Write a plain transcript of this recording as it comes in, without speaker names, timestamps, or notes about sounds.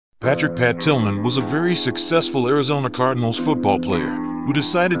Pat Tillman was a very successful Arizona Cardinals football player who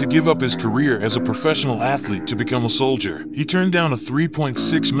decided to give up his career as a professional athlete to become a soldier. He turned down a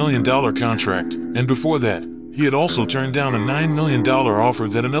 $3.6 million contract, and before that, he had also turned down a $9 million offer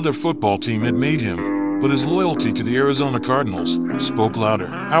that another football team had made him. But his loyalty to the Arizona Cardinals spoke louder.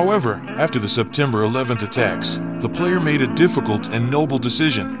 However, after the September 11th attacks, the player made a difficult and noble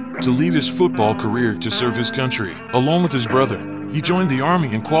decision to leave his football career to serve his country. Along with his brother, he joined the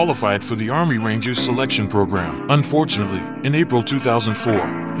Army and qualified for the Army Rangers selection program. Unfortunately, in April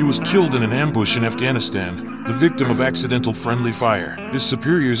 2004, he was killed in an ambush in Afghanistan, the victim of accidental friendly fire. His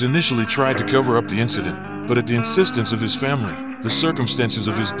superiors initially tried to cover up the incident, but at the insistence of his family, the circumstances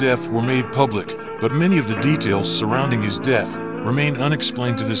of his death were made public, but many of the details surrounding his death remain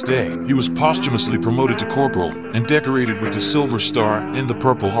unexplained to this day. He was posthumously promoted to corporal and decorated with the Silver Star and the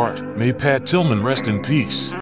Purple Heart. May Pat Tillman rest in peace.